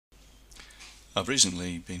I've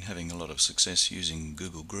recently been having a lot of success using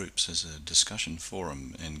Google Groups as a discussion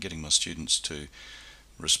forum and getting my students to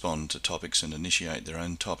respond to topics and initiate their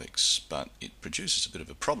own topics, but it produces a bit of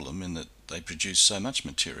a problem in that they produce so much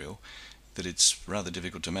material that it's rather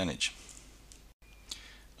difficult to manage.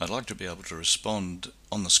 I'd like to be able to respond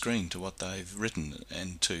on the screen to what they've written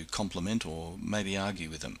and to compliment or maybe argue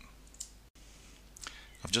with them.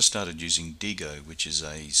 I've just started using Diigo, which is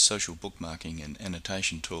a social bookmarking and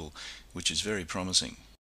annotation tool which is very promising.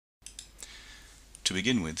 To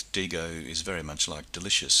begin with, Diigo is very much like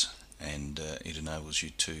Delicious, and it enables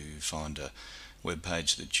you to find a web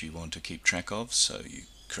page that you want to keep track of, so you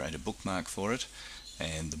create a bookmark for it,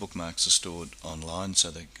 and the bookmarks are stored online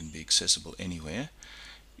so they can be accessible anywhere.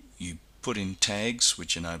 You put in tags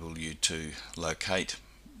which enable you to locate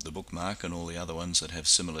the bookmark and all the other ones that have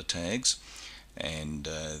similar tags, and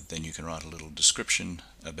then you can write a little description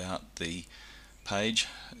about the page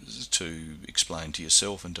to explain to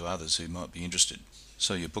yourself and to others who might be interested.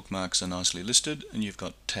 So your bookmarks are nicely listed and you've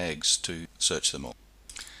got tags to search them all.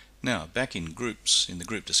 Now, back in groups, in the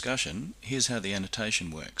group discussion, here's how the annotation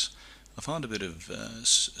works. I find a bit of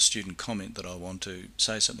student comment that I want to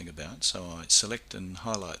say something about, so I select and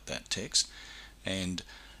highlight that text and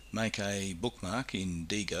make a bookmark in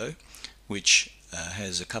Diigo which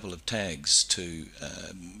has a couple of tags to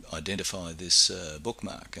identify this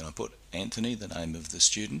bookmark, and I put Anthony, the name of the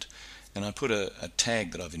student, and I put a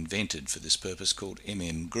tag that I've invented for this purpose called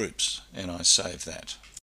Groups, and I save that.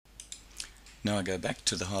 Now I go back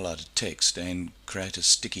to the highlighted text and create a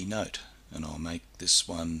sticky note, and I'll make this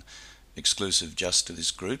one exclusive just to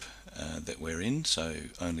this group that we're in, so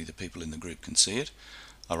only the people in the group can see it.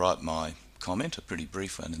 I write my comment, a pretty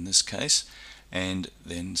brief one in this case, and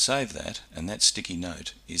then save that, and that sticky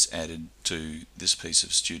note is added to this piece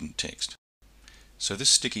of student text. So this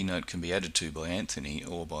sticky note can be added to by Anthony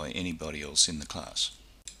or by anybody else in the class.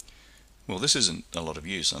 Well, this isn't a lot of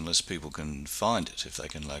use unless people can find it, if they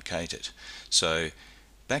can locate it. So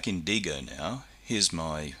back in Diigo now, here's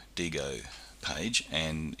my Diigo page,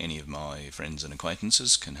 and any of my friends and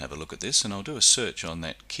acquaintances can have a look at this, and I'll do a search on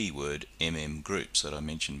that keyword Groups that I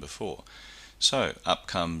mentioned before. So up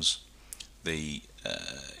comes the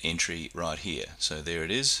entry right here. So there it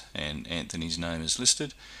is, and Anthony's name is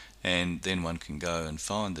listed, and then one can go and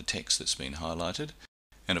find the text that's been highlighted.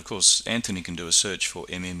 And of course Anthony can do a search for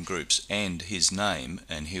Groups and his name,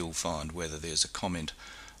 and he'll find whether there's a comment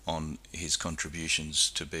on his contributions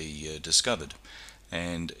to be discovered.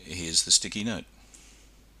 And here's the sticky note.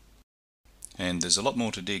 And there's a lot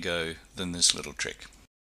more to Diigo than this little trick.